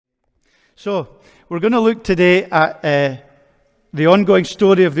So, we're going to look today at the ongoing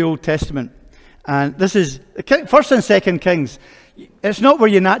story of the Old Testament. And this is 1st and 2nd Kings. It's not where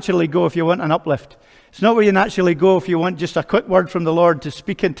you naturally go if you want an uplift. It's not where you naturally go if you want just a quick word from the Lord to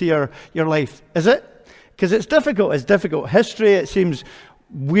speak into your life, is it? Because it's difficult. It's difficult. History, it seems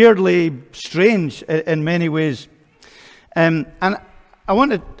weirdly strange in many ways. And I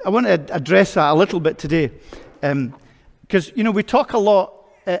want to address that a little bit today. Because, we talk a lot,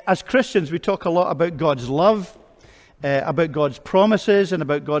 as Christians, we talk a lot about God's love, about God's promises, and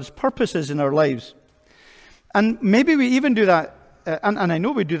about God's purposes in our lives. And maybe we even do that, and I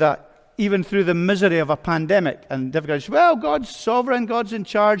know we do that, even through the misery of a pandemic and difficulties. Well, God's sovereign, God's in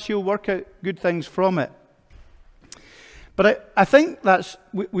charge, He'll work out good things from it. But I think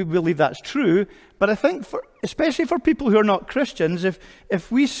we believe that's true, but I think especially for people who are not Christians,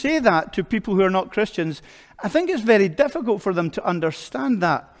 if we say that to people who are not Christians, I think it's very difficult for them to understand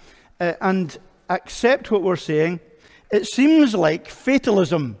that and accept what we're saying. It seems like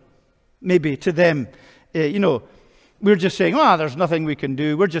fatalism, maybe, to them. We're just saying, there's nothing we can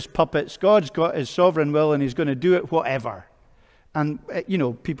do. We're just puppets. God's got His sovereign will and He's going to do it, whatever. And,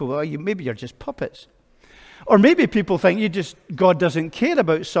 people, maybe you're just puppets. Or maybe people think God doesn't care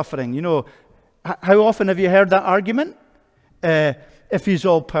about suffering. How often have you heard that argument? If He's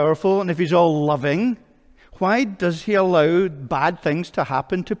all powerful and if He's all loving, why does He allow bad things to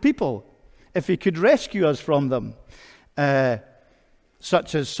happen to people if He could rescue us from them?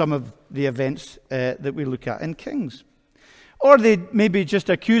 Such as some of the events that we look at in Kings. Or they maybe just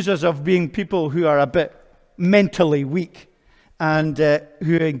accuse us of being people who are a bit mentally weak and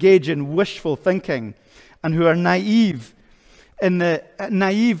who engage in wishful thinking and who are naive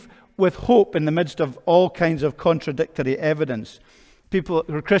with hope in the midst of all kinds of contradictory evidence. People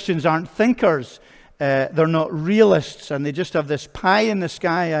who are Christians aren't thinkers, they're not realists, and they just have this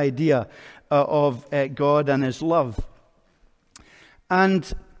pie-in-the-sky idea of God and His love.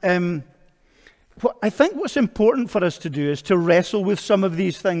 And I think what's important for us to do is to wrestle with some of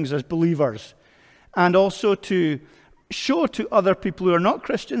these things as believers, and also to show to other people who are not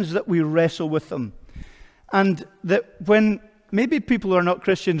Christians that we wrestle with them. And that when maybe people who are not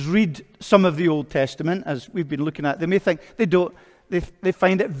Christians read some of the Old Testament, as we've been looking at, they may think they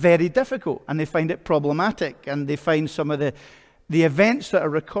find it very difficult, and they find it problematic, and they find some of the events that are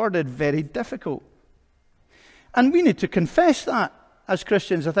recorded very difficult. And we need to confess that as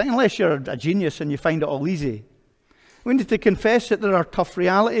Christians, I think, unless you're a genius and you find it all easy. We need to confess that there are tough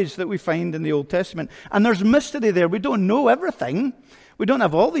realities that we find in the Old Testament. And there's mystery there. We don't know everything. We don't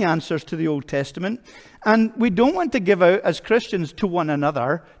have all the answers to the Old Testament. And we don't want to give out, as Christians, to one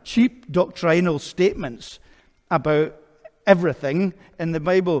another, cheap doctrinal statements about everything in the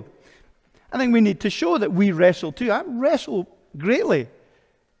Bible. I think we need to show that we wrestle too. I wrestle greatly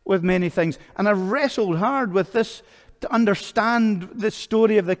with many things. And I wrestled hard with this to understand the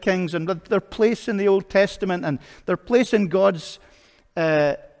story of the kings and their place in the Old Testament and their place in God's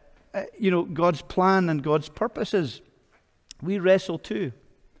plan and God's purposes. We wrestle too.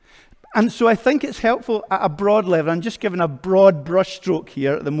 And so I think it's helpful at a broad level. I'm just giving a broad brushstroke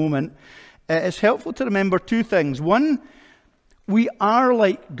here at the moment. It's helpful to remember two things. One, we are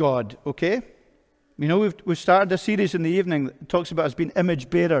like God, okay? We've started a series in the evening that talks about us being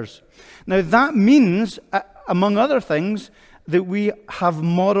image bearers. Now that means, among other things, that we have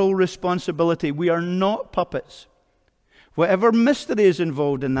moral responsibility. We are not puppets. Whatever mystery is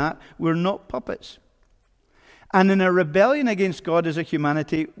involved in that, we're not puppets. And in a rebellion against God as a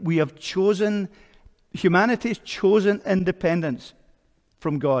humanity, humanity's chosen independence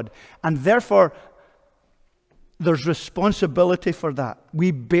from God. And therefore, there's responsibility for that. We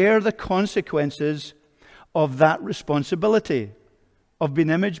bear the consequences of that responsibility, of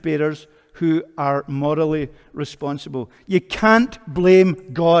being image bearers who are morally responsible. You can't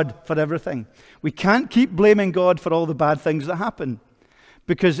blame God for everything. We can't keep blaming God for all the bad things that happen,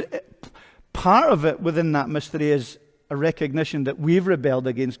 because part of it within that mystery is a recognition that we've rebelled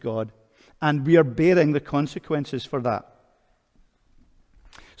against God and we are bearing the consequences for that.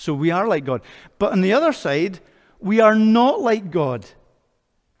 So we are like God. But on the other side, we are not like God.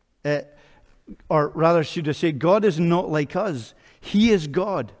 Or rather, should I say, God is not like us. He is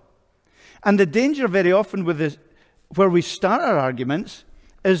God. And the danger very often with this, where we start our arguments,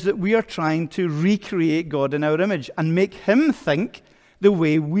 is that we are trying to recreate God in our image and make Him think the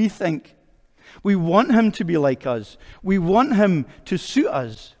way we think. We want Him to be like us. We want Him to suit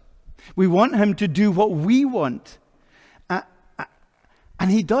us. We want Him to do what we want. And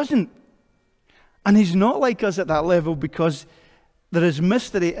He doesn't. And He's not like us at that level, because there is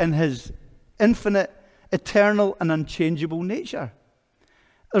mystery in His infinite, eternal, and unchangeable nature.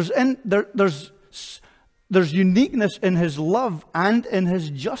 There's uniqueness in his love and in his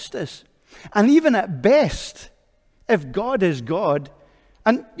justice. And even at best, if God is God,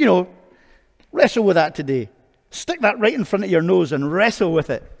 and, wrestle with that today. Stick that right in front of your nose and wrestle with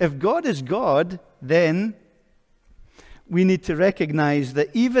it. If God is God, then we need to recognize that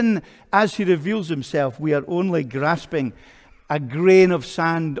even as he reveals himself, we are only grasping a grain of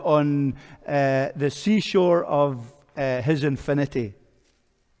sand on the seashore of his infinity,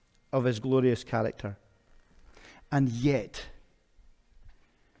 of his glorious character. And yet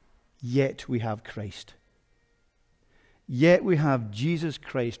we have Christ. Yet we have Jesus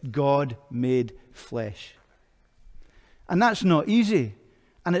Christ, God made flesh. And that's not easy.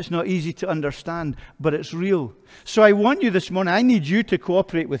 And it's not easy to understand, but it's real. So I want you this morning, I need you to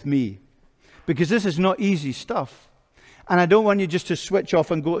cooperate with me, because this is not easy stuff. And I don't want you just to switch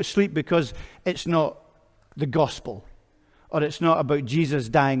off and go to sleep because it's not the gospel, or it's not about Jesus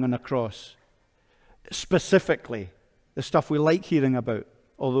dying on a cross. Specifically, the stuff we like hearing about,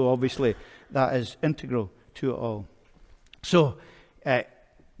 although obviously that is integral to it all. So,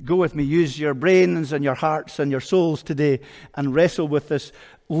 go with me, use your brains and your hearts and your souls today and wrestle with this.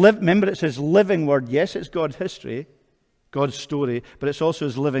 Remember, it says living word. Yes, it's God's history, God's story, but it's also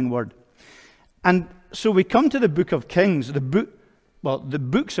his living word. And so we come to the book of Kings, the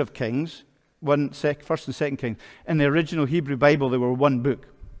books of Kings, First and Second Kings. In the original Hebrew Bible, they were one book.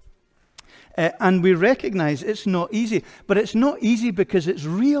 And we recognize it's not easy, but it's not easy because it's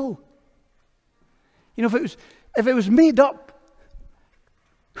real. If it was made up,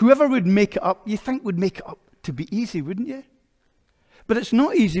 whoever would make it up, you think would make it up to be easy, wouldn't you? But it's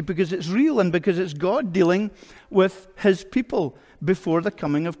not easy because it's real and because it's God dealing with his people before the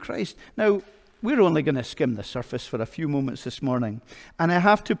coming of Christ. Now, we're only going to skim the surface for a few moments this morning, and I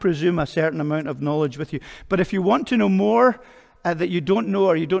have to presume a certain amount of knowledge with you. But if you want to know more that you don't know,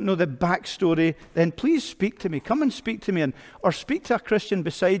 or you don't know the backstory, then please speak to me. Come and speak to me, or speak to a Christian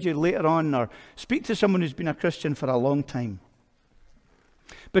beside you later on, or speak to someone who's been a Christian for a long time.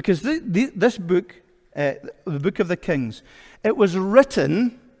 Because this book, the book of the Kings, it was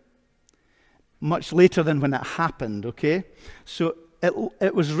written much later than when it happened, okay? So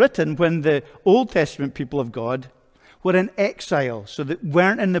it was written when the Old Testament people of God were in exile, so they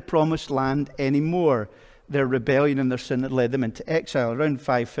weren't in the promised land anymore. Their rebellion and their sin had led them into exile around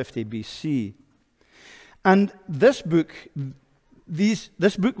 550 BC. And this book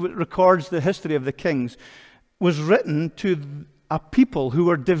records the history of the kings, was written to a people who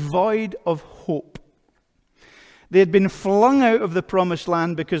were devoid of hope. They had been flung out of the promised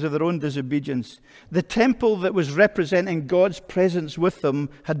land because of their own disobedience. The temple that was representing God's presence with them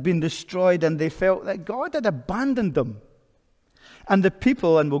had been destroyed, and they felt that God had abandoned them. And the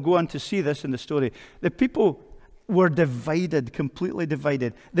people, and we'll go on to see this in the story, the people were divided, completely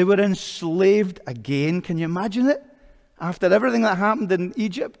divided. They were enslaved again. Can you imagine it? After everything that happened in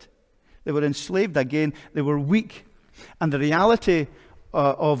Egypt, they were enslaved again. They were weak. And the reality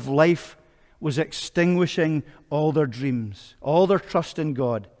of life was extinguishing all their dreams, all their trust in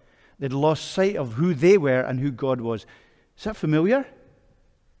God. They'd lost sight of who they were and who God was. Is that familiar?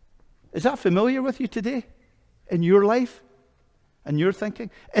 Is that familiar with you today? In your life? And your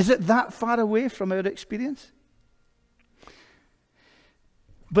thinking? Is it that far away from our experience?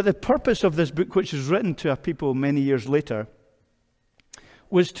 But the purpose of this book, which was written to a people many years later,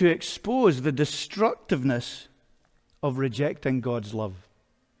 was to expose the destructiveness of rejecting God's love,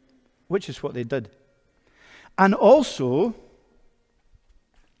 which is what they did. And also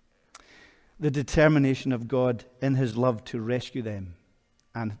the determination of God in his love to rescue them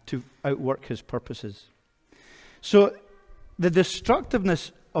and to outwork his purposes. So the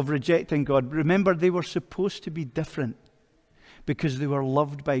destructiveness of rejecting God, remember, they were supposed to be different because they were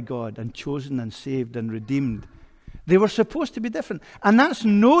loved by God and chosen and saved and redeemed. They were supposed to be different. And that's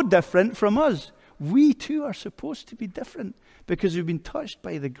no different from us. We too are supposed to be different because we've been touched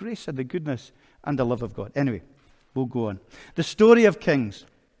by the grace and the goodness and the love of God. Anyway, we'll go on. The story of Kings.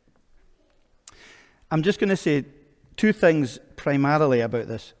 I'm just going to say two things primarily about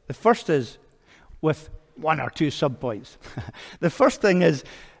this. The first is with one or two subpoints. The first thing is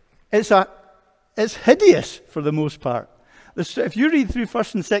it's hideous for the most part. If you read through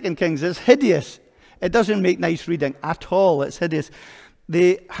 1st and 2nd Kings, it's hideous. It doesn't make nice reading at all. It's hideous.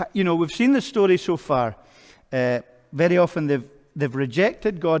 We've seen the story so far. Very often they've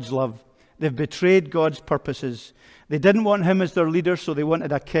rejected God's love. They've betrayed God's purposes. They didn't want him as their leader, so they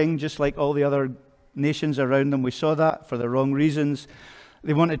wanted a king just like all the other nations around them. We saw that for the wrong reasons.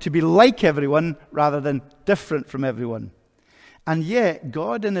 They wanted to be like everyone rather than different from everyone. And yet,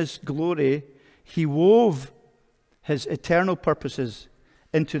 God in his glory, he wove his eternal purposes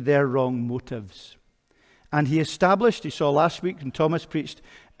into their wrong motives. And he established, you saw last week when Thomas preached,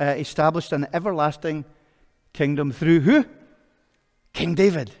 established an everlasting kingdom through who? King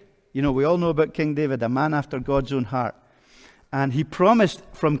David. You know, we all know about King David, a man after God's own heart. And he promised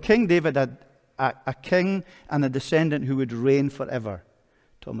from King David a king and a descendant who would reign forever.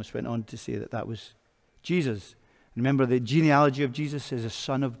 Thomas went on to say that that was Jesus. Remember, the genealogy of Jesus is a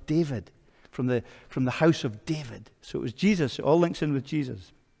son of David, from the house of David. So it was Jesus. It all links in with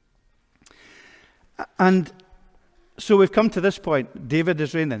Jesus. And so we've come to this point. David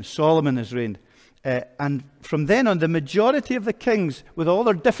has reigned, then Solomon has reigned. And from then on, the majority of the kings, with all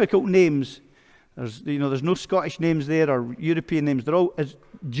their difficult names, there's no Scottish names there or European names. They're all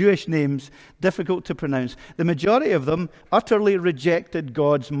Jewish names, difficult to pronounce. The majority of them utterly rejected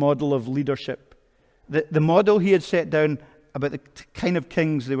God's model of leadership. The model he had set down about the kind of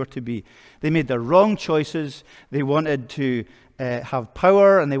kings they were to be. They made the wrong choices. They wanted to have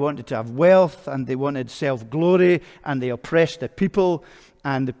power, and they wanted to have wealth, and they wanted self-glory, and they oppressed the people,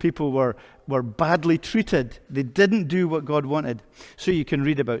 and the people were badly treated. They didn't do what God wanted. So you can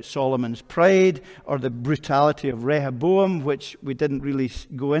read about Solomon's pride, or the brutality of Rehoboam, which we didn't really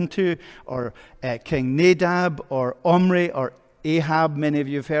go into, or King Nadab, or Omri, or Ahab, many of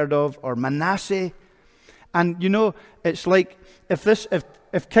you have heard of, or Manasseh. And you know, it's like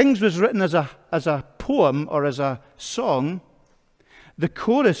if Kings was written as a poem or as a song, the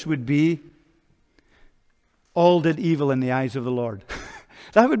chorus would be, all did evil in the eyes of the Lord.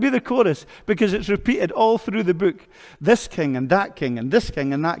 That would be the chorus, because it's repeated all through the book. This king and that king and this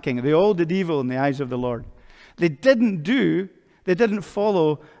king and that king, they all did evil in the eyes of the Lord. They didn't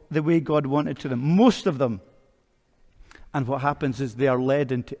follow the way God wanted to them, most of them. And what happens is they are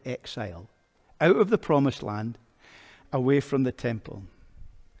led into exile, out of the promised land, away from the temple.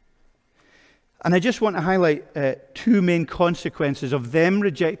 And I just want to highlight two main consequences of them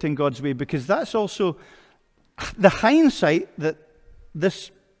rejecting God's way, because that's also the hindsight that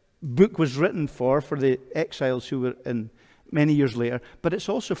this book was written for the exiles who were in many years later, but it's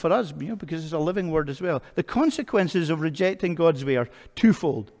also for us, because it's a living word as well. The consequences of rejecting God's way are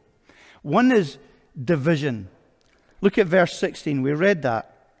twofold. One is division. Look at verse 16. We read that.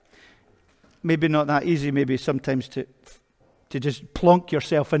 Maybe not that easy, maybe sometimes to just plonk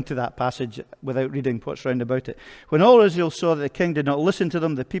yourself into that passage without reading what's round about it. When all Israel saw that the king did not listen to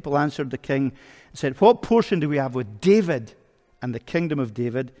them, the people answered the king and said, "What portion do we have with David and the kingdom of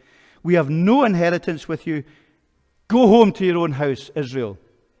David? We have no inheritance with you. Go home to your own house, Israel."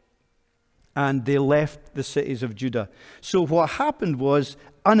 And they left the cities of Judah. So what happened was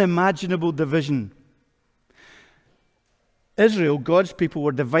unimaginable division. Israel, God's people,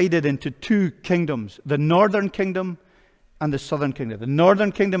 were divided into two kingdoms, the northern kingdom and the southern kingdom. The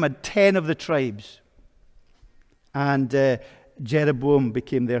northern kingdom had 10 of the tribes, and Jeroboam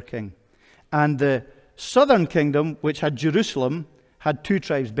became their king. And the southern kingdom, which had Jerusalem, had 2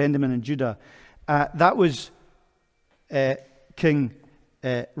 tribes, Benjamin and Judah. That was King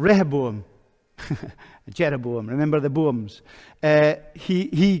Rehoboam. Jeroboam, remember the Boams.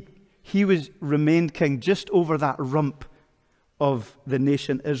 He remained king just over that rump of the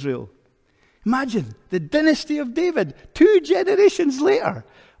nation Israel. Imagine the dynasty of David 2 generations later.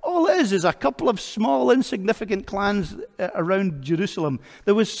 All it is a couple of small insignificant clans around Jerusalem.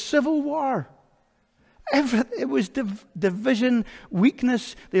 There was civil war. It was division,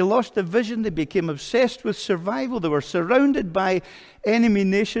 weakness. They lost the vision. They became obsessed with survival. They were surrounded by enemy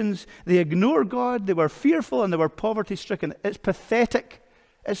nations. They ignored God. They were fearful and they were poverty-stricken. It's pathetic.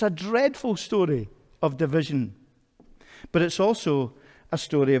 It's a dreadful story of division. But it's also a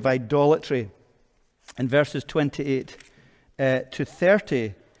story of idolatry. In verses 28 to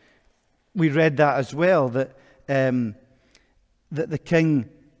 30, we read that as well, that the king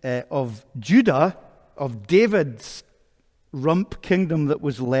of Judah, of David's rump kingdom that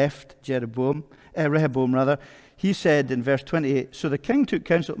was left, Rehoboam rather, he said in verse 28, "So the king took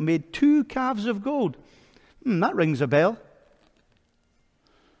counsel, made 2 calves of gold." That rings a bell.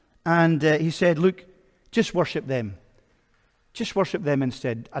 And he said, "Look, just worship them. Just worship them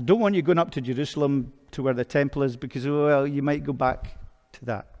instead. I don't want you going up to Jerusalem to where the temple is, because, well, you might go back to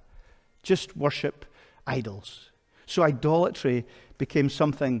that. Just worship idols." So idolatry became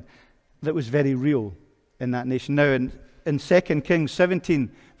something that was very real in that nation. Now, in 2 Kings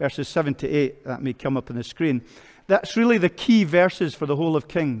 17, verses 7 to 8, that may come up on the screen, that's really the key verses for the whole of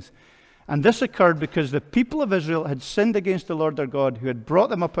Kings. And this occurred because the people of Israel had sinned against the Lord their God, who had brought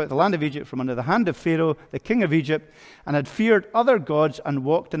them up out of the land of Egypt from under the hand of Pharaoh, the king of Egypt, and had feared other gods and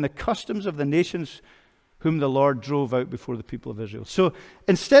walked in the customs of the nations whom the Lord drove out before the people of Israel. So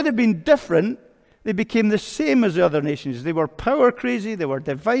instead of being different, They became the same as the other nations. They were power crazy, they were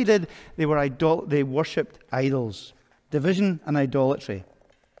divided, they worshipped idols. Division and idolatry.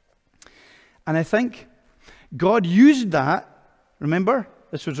 And I think God used that. Remember,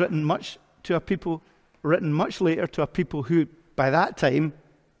 this was written much later to a people who, by that time,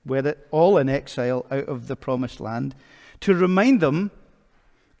 were all in exile out of the promised land, to remind them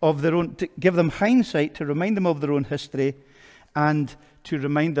of their own, to give them hindsight, to remind them of their own history, and to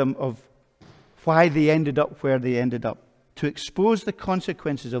remind them of why they ended up where they ended up, to expose the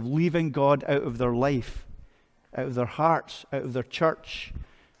consequences of leaving God out of their life, out of their hearts, out of their church,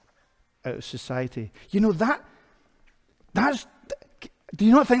 out of society. You know, that's, do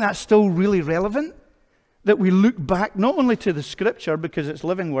you not think that's still really relevant? That we look back not only to the Scripture because it's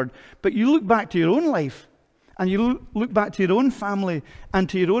living word, but you look back to your own life and you look back to your own family and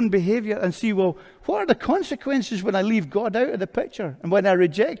to your own behavior and see, well, what are the consequences when I leave God out of the picture and when I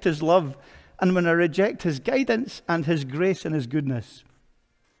reject His love and when I reject His guidance and His grace and His goodness?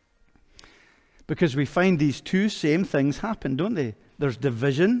 Because we find these two same things happen, don't they? There's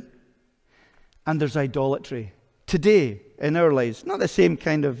division and there's idolatry. Today, in our lives, not the same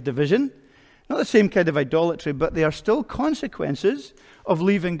kind of division, not the same kind of idolatry, but they are still consequences of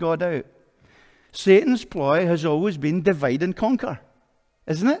leaving God out. Satan's ploy has always been divide and conquer,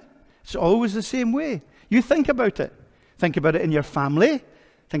 isn't it? It's always the same way. You think about it. Think about it in your family.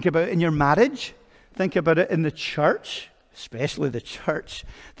 Think about it in your marriage. Think about it in the church, especially the church.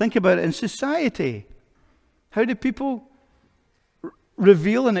 Think about it in society. How do people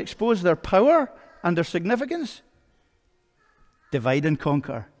reveal and expose their power and their significance? Divide and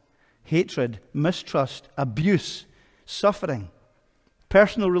conquer. Hatred, mistrust, abuse, suffering,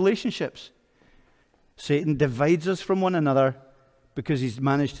 personal relationships. Satan divides us from one another because he's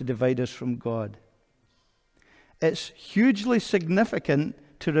managed to divide us from God. It's hugely significant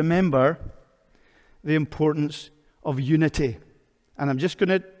to remember the importance of unity. And I'm just going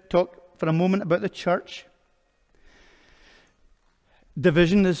to talk for a moment about the church.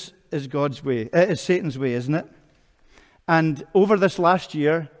 Division is God's way. It is Satan's way, isn't it? And over this last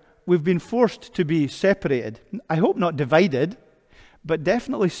year, we've been forced to be separated. I hope not divided, but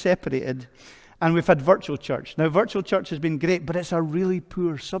definitely separated. And we've had virtual church. Now, virtual church has been great, but it's a really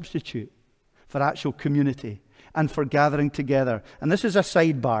poor substitute for actual community and for gathering together. And this is a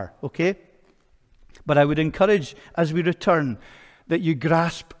sidebar, okay? But I would encourage, as we return, that you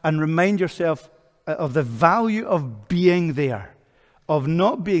grasp and remind yourself of the value of being there, of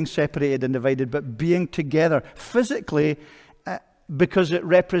not being separated and divided, but being together physically, because it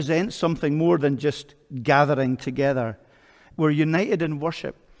represents something more than just gathering together. We're united in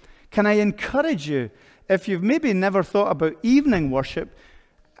worship. Can I encourage you, if you've maybe never thought about evening worship,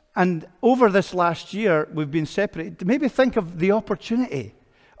 and over this last year we've been separated, to maybe think of the opportunity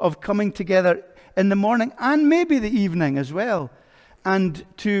of coming together in the morning and maybe the evening as well, and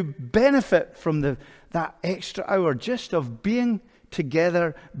to benefit from that extra hour just of being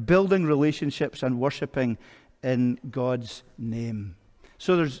together, building relationships and worshiping in God's name.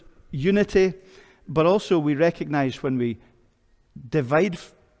 So there's unity, but also we recognize when we divide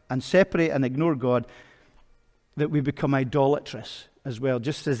and separate and ignore God, that we become idolatrous as well,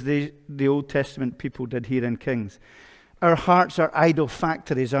 just as the Old Testament people did here in Kings. Our hearts are idol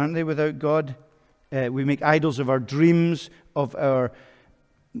factories, aren't they, without God? We make idols of our dreams,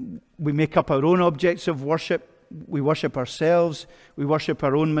 we make up our own objects of worship. We worship ourselves. We worship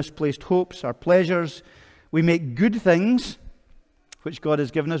our own misplaced hopes, our pleasures. We make good things, which God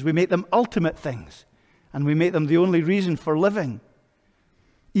has given us, we make them ultimate things. And we make them the only reason for living.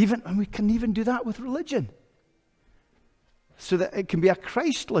 And we can even do that with religion. So that it can be a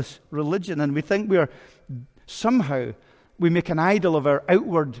Christless religion. And we think we make an idol of our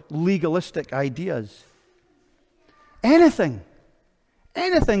outward legalistic ideas. Anything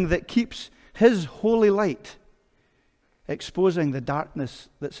that keeps His holy light exposing the darkness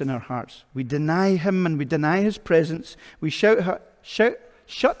that's in our hearts. We deny Him and we deny His presence. We shut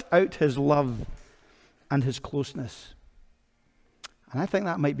out His love and His closeness. And I think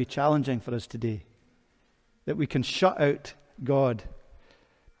that might be challenging for us today, that we can shut out God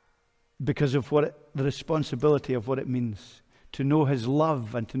because of the responsibility of what it means to know His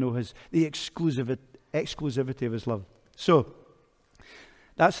love and to know the exclusivity of His love. So,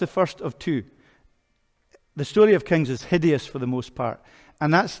 that's the first of two. The story of Kings is hideous for the most part.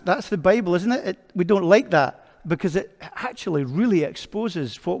 And that's the Bible, isn't it? We don't like that because it actually really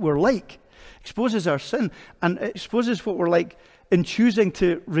exposes what we're like, exposes our sin, and exposes what we're like in choosing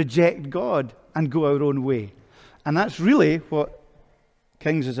to reject God and go our own way. And that's really what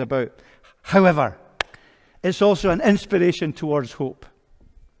Kings is about. However, it's also an inspiration towards hope.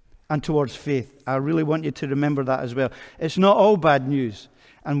 and towards faith. I really want you to remember that as well. It's not all bad news,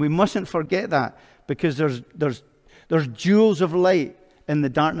 and we mustn't forget that, because there's jewels of light in the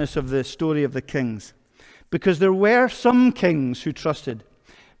darkness of the story of the kings. Because there were some kings who trusted,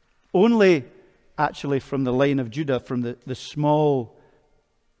 only actually from the line of Judah, from the small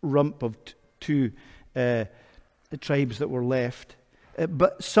rump of two tribes that were left.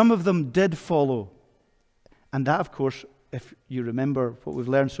 But some of them did follow. And that, of course, if you remember what we've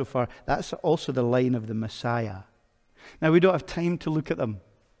learned so far, that's also the line of the Messiah. Now, we don't have time to look at them,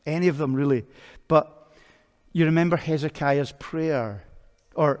 any of them really. But you remember Hezekiah's prayer.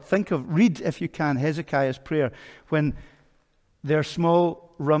 Or read if you can, Hezekiah's prayer when their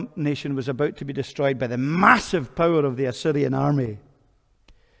small rump nation was about to be destroyed by the massive power of the Assyrian army.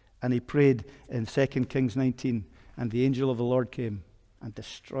 And he prayed in 2 Kings 19, and the angel of the Lord came and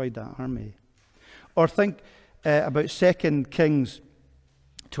destroyed that army. Or think about 2 Kings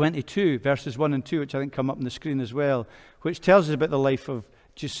 22, verses 1 and 2, which I think come up on the screen as well, which tells us about the life of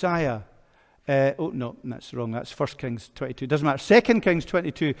Josiah. No, that's wrong. That's 1 Kings 22. Doesn't matter. 2 Kings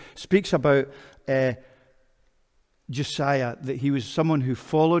 22 speaks about Josiah, that he was someone who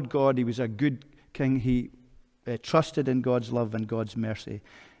followed God. He was a good king. He trusted in God's love and God's mercy.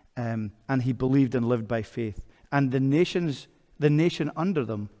 And he believed and lived by faith. And the nation under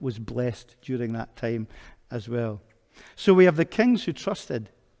them was blessed during that time as well. So we have the kings who trusted,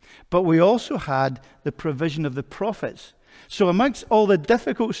 but we also had the provision of the prophets. So amongst all the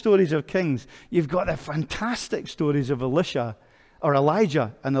difficult stories of kings, you've got the fantastic stories of Elijah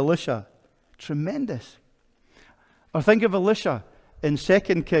and Elisha. Tremendous. Or think of Elisha in 2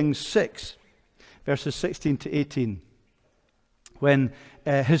 Kings 6, verses 16 to 18. When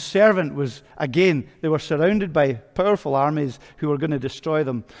his servant was, again, they were surrounded by powerful armies who were going to destroy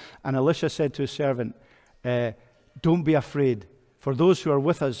them. And Elisha said to his servant, don't be afraid, for those who are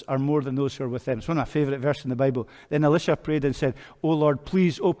with us are more than those who are with them. It's one of my favorite verses in the Bible. Then Elisha prayed and said, O Lord,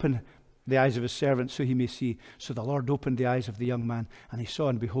 please open the eyes of his servant so he may see. So the Lord opened the eyes of the young man, and he saw,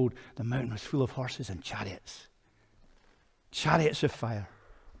 and behold, the mountain was full of horses and chariots. Chariots of fire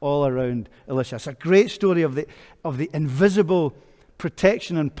all around Elisha. It's a great story of the invisible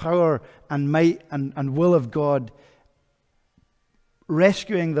protection and power and might and will of God,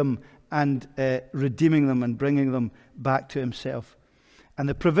 rescuing them and redeeming them and bringing them back to himself. And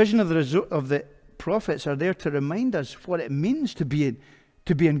the provision of the prophets are there to remind us what it means to be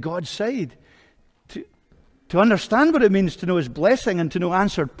in God's side, to understand what it means to know his blessing and to know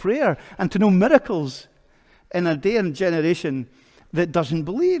answered prayer and to know miracles in a day and generation that doesn't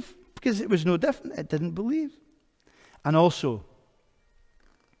believe, because it was no different. It didn't believe. And also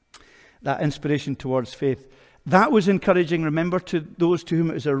that inspiration towards faith. That was encouraging, remember, to those to whom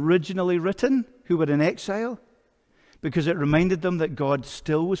it was originally written, who were in exile, because it reminded them that God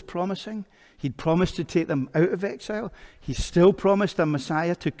still was promising. He'd promised to take them out of exile. He still promised a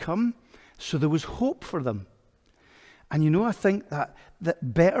Messiah to come, so there was hope for them. And I think that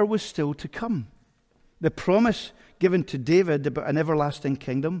better was still to come. The promise given to David about an everlasting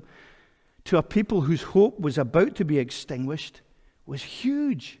kingdom to a people whose hope was about to be extinguished was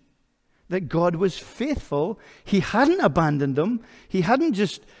huge. That God was faithful. He hadn't abandoned them. He hadn't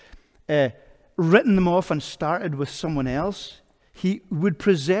just written them off and started with someone else. He would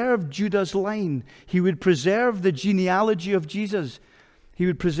preserve Judah's line. He would preserve the genealogy of Jesus. He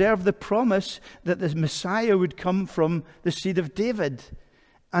would preserve the promise that the Messiah would come from the seed of David.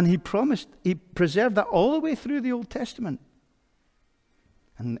 And he preserved that all the way through the Old Testament.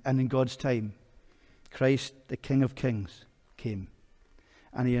 And in God's time, Christ, the King of Kings, came.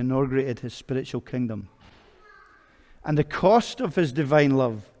 And he inaugurated his spiritual kingdom. And the cost of his divine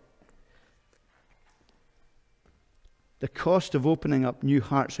love, the cost of opening up new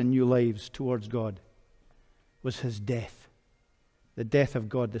hearts and new lives towards God, was his death. The death of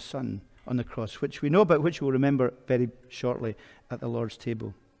God the Son on the cross, which we know about, which we'll remember very shortly at the Lord's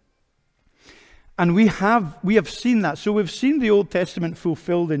table. And we have seen that. So we've seen the Old Testament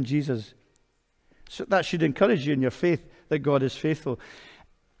fulfilled in Jesus. So that should encourage you in your faith that God is faithful.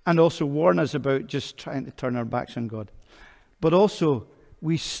 And also warn us about just trying to turn our backs on God. But also,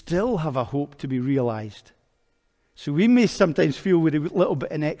 we still have a hope to be realized. So we may sometimes feel we're a little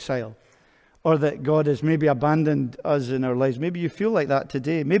bit in exile, or that God has maybe abandoned us in our lives. Maybe you feel like that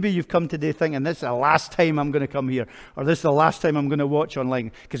today. Maybe you've come today thinking, this is the last time I'm going to come here, or this is the last time I'm going to watch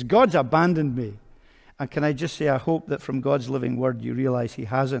online, because God's abandoned me. And can I just say, I hope that from God's living word you realize he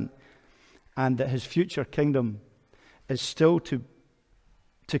hasn't, and that his future kingdom is still to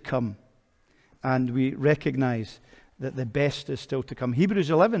come. And we recognize that the best is still to come. Hebrews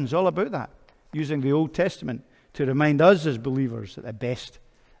 11 is all about that, using the Old Testament to remind us as believers that the best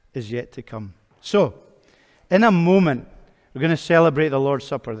is yet to come. So, in a moment, we're going to celebrate the Lord's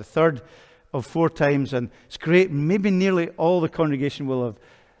Supper, the third of 4 times, and it's great. Maybe nearly all the congregation will have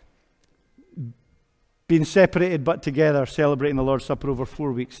been separated but together, celebrating the Lord's Supper over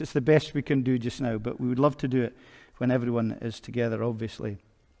 4 weeks. It's the best we can do just now, but we would love to do it when everyone is together, obviously.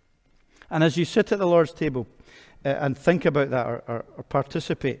 And as you sit at the Lord's table and think about that or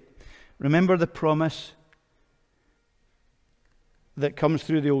participate, remember the promise that comes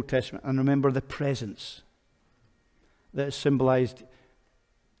through the Old Testament, and remember the presence that is symbolized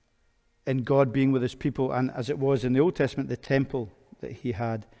in God being with his people, and as it was in the Old Testament, the temple that he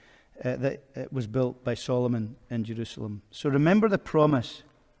had, that was built by Solomon in Jerusalem. So remember the promise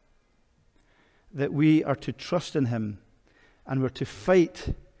that we are to trust in him, and we're to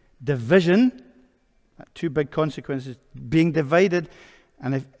fight division, 2 big consequences, being divided.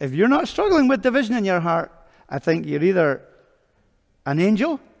 And if you're not struggling with division in your heart, I think you're either an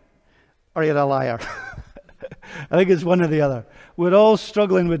angel or you're a liar. I think it's one or the other. We're all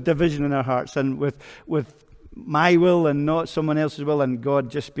struggling with division in our hearts, and with my will and not someone else's will, and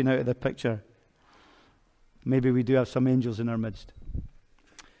God just being out of the picture. Maybe we do have some angels in our midst.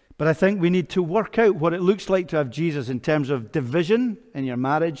 But I think we need to work out what it looks like to have Jesus in terms of division in your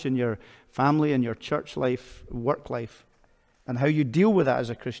marriage, in your family, in your church life, work life, and how you deal with that as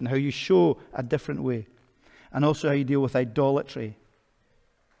a Christian, how you show a different way, and also how you deal with idolatry.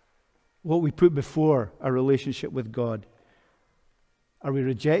 What we put before our relationship with God. Are we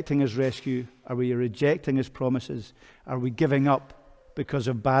rejecting his rescue? Are we rejecting his promises? Are we giving up because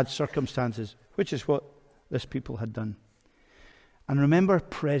of bad circumstances? Which is what this people had done. And remember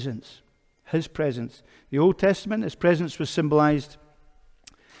presence. His presence. The Old Testament, his presence was symbolized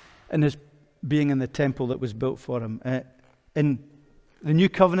in his being in the temple that was built for him. In the New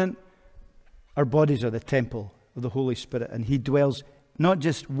Covenant, our bodies are the temple of the Holy Spirit, and he dwells not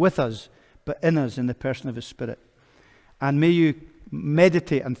just with us, but in us in the person of his Spirit. And may you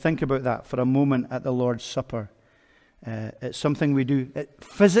meditate and think about that for a moment at the Lord's Supper. It's something we do.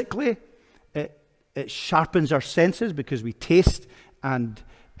 Physically, it sharpens our senses because we taste and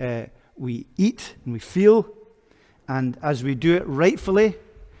we eat and we feel. And as we do it rightfully,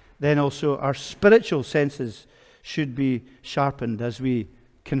 then also our spiritual senses should be sharpened as we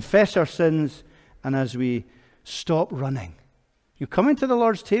confess our sins and as we stop running. You come into the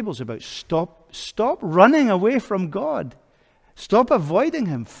Lord's table is about stop running away from God. Stop avoiding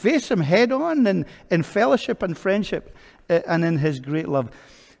him. Face him head on in fellowship and friendship and in his great love.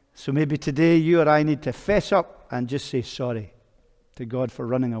 So maybe today you or I need to fess up and just say sorry to God for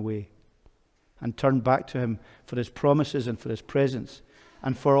running away and turn back to him for his promises and for his presence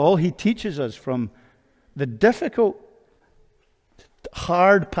and for all he teaches us from the difficult,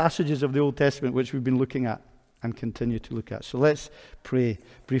 hard passages of the Old Testament which we've been looking at and continue to look at. So let's pray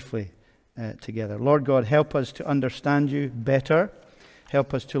briefly together. Lord God, help us to understand you better.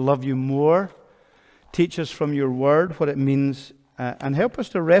 Help us to love you more. Teach us from your word what it means, and help us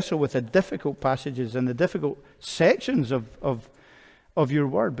to wrestle with the difficult passages and the difficult sections of your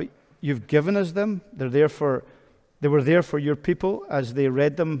word. But you've given us them. They were there for your people as they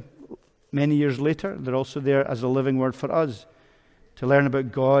read them many years later. They're also there as a living word for us to learn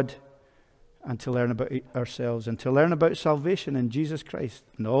about God and to learn about ourselves and to learn about salvation in Jesus Christ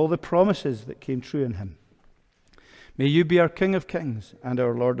and all the promises that came true in him. May you be our King of Kings and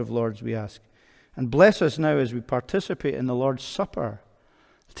our Lord of Lords, we ask. And bless us now as we participate in the Lord's Supper.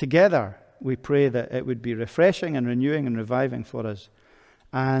 Together, we pray that it would be refreshing and renewing and reviving for us,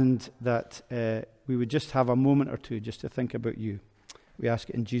 and that we would just have a moment or two just to think about you. We ask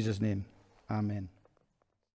it in Jesus' name. Amen.